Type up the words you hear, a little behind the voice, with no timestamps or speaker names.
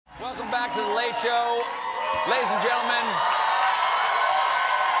back to The Late Show. Ladies and gentlemen,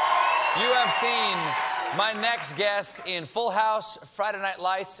 you have seen my next guest in Full House, Friday Night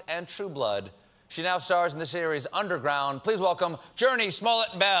Lights, and True Blood. She now stars in the series Underground. Please welcome Jurnee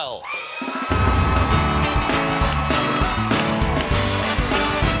Smollett-Bell.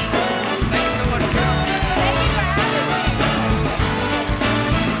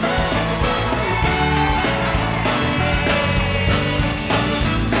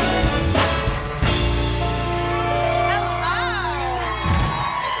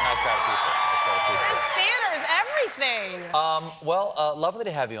 Lovely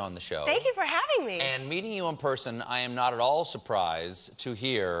to have you on the show. Thank you for having me. And meeting you in person, I am not at all surprised to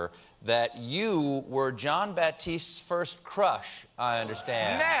hear that you were Jon Batiste's first crush, I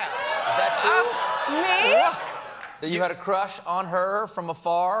understand. Snap. Is that true? Me? That you had a crush on her from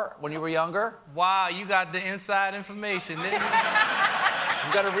afar when you were younger? Wow, you got the inside information, didn't you?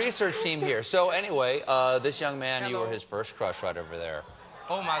 You've got a research team here. So anyway, this young man, Hello. you were his first crush right over there.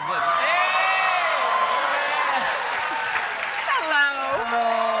 Oh, my goodness. Hey! Nice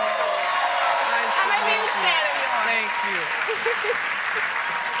I'm a huge fan of yours. Thank you.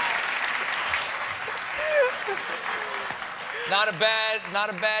 It's not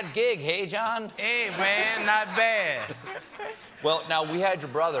a bad gig, hey, John? Hey, man, not bad. Well, now, we had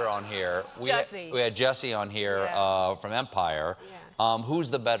your brother on here. Jesse. We had Jesse on here from Empire. Yeah. Who's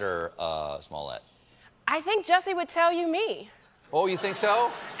the better Smollett? I think Jesse would tell you me. Oh, you think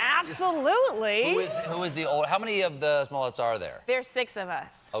so? Absolutely. Who is the old? How many of the Smolletts are there? There's 6 of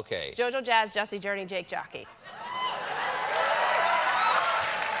us. Okay. JoJo, Jazz, Jesse, Jurnee, Jake, Jockey.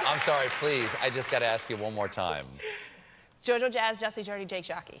 I'm sorry, please. I just got to ask you one more time. JoJo, Jazz, Jesse, Jurnee, Jake,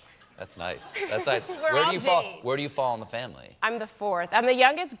 Jockey. That's nice. That's nice. We're Where all do you fall? J's. Where do you fall in the family? I'm the 4th. I'm the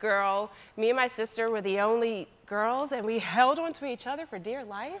youngest girl. Me and my sister were the only girls, and we held on to each other for dear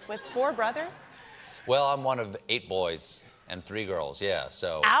life with 4 brothers. Well, I'm one of 8 boys and 3 girls. Yeah.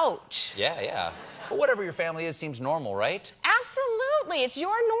 So. Ouch. Yeah. But whatever your family is seems normal, right? Absolutely. It's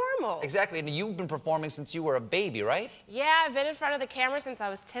your normal. Exactly. And you've been performing since you were a baby, right? Yeah, I've been in front of the camera since I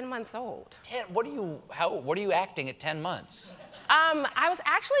was 10 months old. What are you acting at 10 months? I was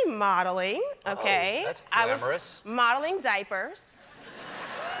actually modeling, okay? Oh, that's I glamorous. was modeling diapers.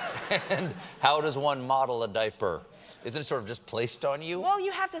 And how does one model a diaper? Isn't it sort of just placed on you? Well,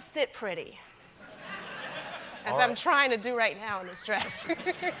 you have to sit pretty. As I'm trying to do right now in this dress.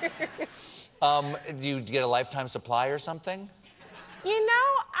 Do you get a lifetime supply or something? You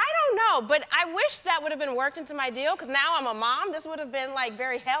know, I don't know, but I wish that would have been worked into my deal, because now I'm a mom. This would have been, like,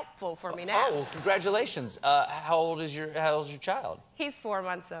 very helpful for me now. Oh, congratulations. How old is your child? He's 4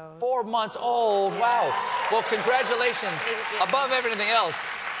 months old. 4 months old, wow. Well, congratulations. Thank you. Above everything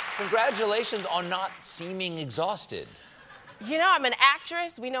else, congratulations on not seeming exhausted. You know, I'm an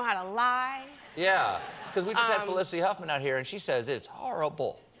actress. We know how to lie. Yeah, because we just had Felicity Huffman out here, and she says it's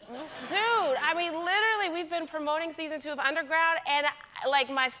horrible. Dude, I mean, literally, we've been promoting season 2 of Underground, and, like,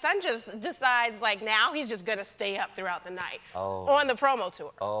 my son just decides, like, now he's just gonna stay up throughout the night on the promo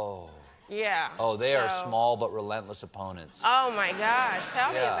tour. Oh. Yeah. Oh, they are small but relentless opponents. Oh, my gosh.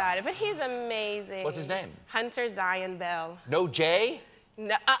 Tell me about it. But he's amazing. What's his name? Hunter Zion Bell. No J?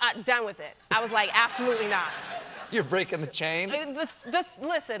 No, done with it. I was like, absolutely not. You're breaking the chain?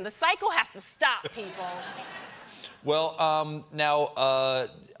 Listen, the cycle has to stop, people. Well, now,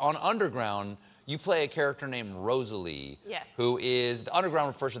 on Underground, you play a character named Rosalie. Yes. Who is, the Underground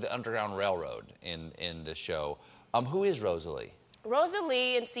refers to the Underground Railroad in this show. Who is Rosalie?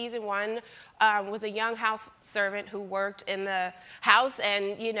 Rosalie, in season 1, was a young house servant who worked in the house,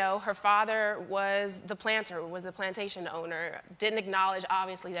 and, you know, her father was the planter, was a plantation owner. Didn't acknowledge,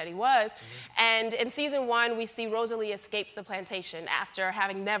 obviously, that he was. And in season 1, we see Rosalie escapes the plantation after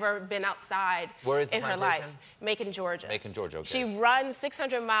having never been outside in her life. Macon, Georgia. Macon, Georgia, okay. She runs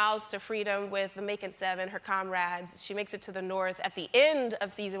 600 miles to freedom with the Macon 7, her comrades. She makes it to the north at the end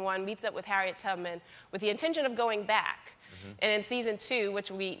of season 1, meets up with Harriet Tubman with the intention of going back. And in season 2, which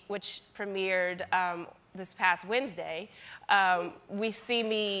premiered this past Wednesday, we see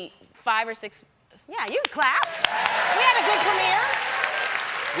me 5 or 6. Yeah, you can clap. We had a good premiere.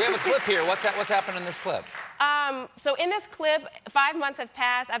 We have a clip here. What's happened in this clip? So in this clip, 5 months have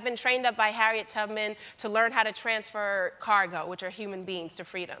passed. I've been trained up by Harriet Tubman to learn how to transfer cargo, which are human beings, to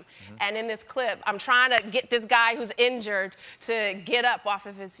freedom. And in this clip, I'm trying to get this guy who's injured to get up off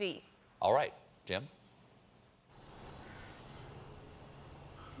of his feet. All right, Jim.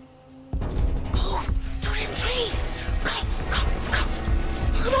 Trees! Go!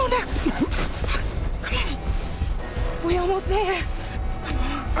 Come on now! Come on! We almost there. Come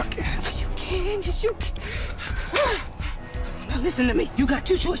on. I can't. Yes, you can. Yes, you can. Come on now. listen to me. You got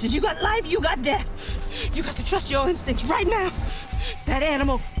two choices. You got life, you got death. You got to trust your instincts right now. That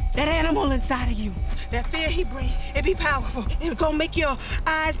animal inside of you, that fear he brings, it be powerful. It gonna make your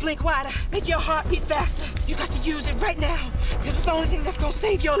eyes blink wider, make your heart beat faster. You got to use it right now, because it's the only thing that's gonna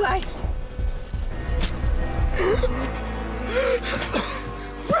save your life.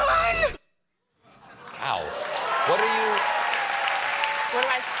 Run! Ow. What are you... What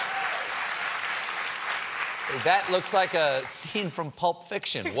am I... That looks like a scene from Pulp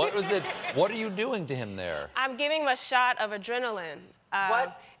Fiction. What was it? What are you doing to him there? I'm giving him a shot of adrenaline.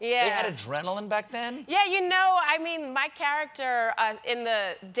 What? Yeah. They had adrenaline back then? Yeah, you know, I mean, my character, in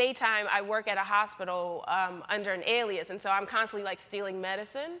the daytime, I work at a hospital under an alias, and so I'm constantly, like, stealing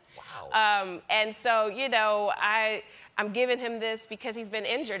medicine. Wow. And so, you know, I'm giving him this because he's been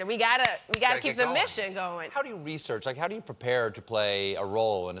injured, and we gotta keep the mission going. How do you research? Like, how do you prepare to play a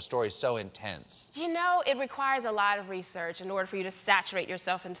role in a story so intense? You know, it requires a lot of research in order for you to saturate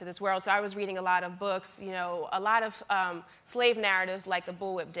yourself into this world. So I was reading a lot of books, you know, a lot of slave narratives like the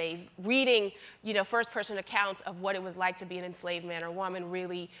Bullwhip Days. Reading, you know, first-person accounts of what it was like to be an enslaved man or woman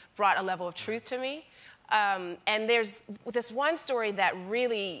really brought a level of truth to me. And there's this one story that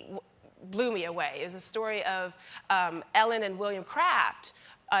really blew me away. It was a story of Ellen and William Craft.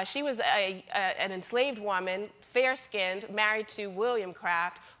 She was an enslaved woman, fair-skinned, married to William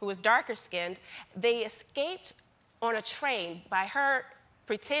Craft, who was darker-skinned. They escaped on a train by her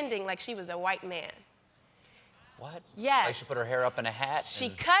pretending like she was a white man. What? Yes. Like she put her hair up in a hat? She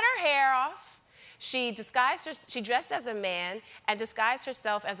cut her hair off. She dressed as a man and disguised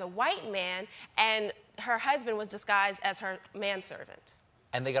herself as a white man, and her husband was disguised as her manservant.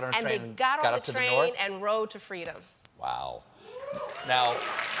 And they got on a train and they got on the train and rode to freedom. Wow. Now...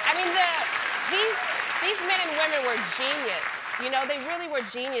 I mean, these men and women were genius. You know, they really were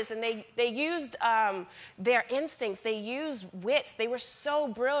genius, and they used their instincts. They used wits. They were so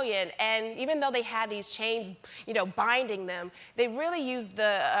brilliant, and even though they had these chains, you know, binding them, they really used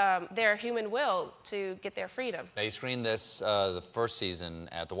their human will to get their freedom. Now, you screened this, the first season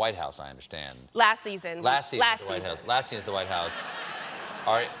at the White House, I understand. Last season. Last season at the White House. Last season at the White House.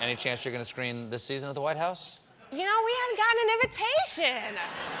 All right, any chance you're going to screen this season at the White House? You know, we haven't gotten an invitation.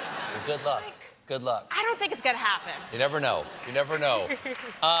 Well, good luck. Good luck. I don't think it's going to happen. You never know. You never know.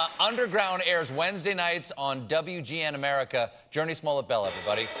 Underground airs Wednesday nights on WGN America. Jurnee Smollett-Bell,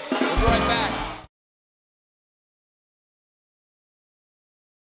 everybody. We'll be right back.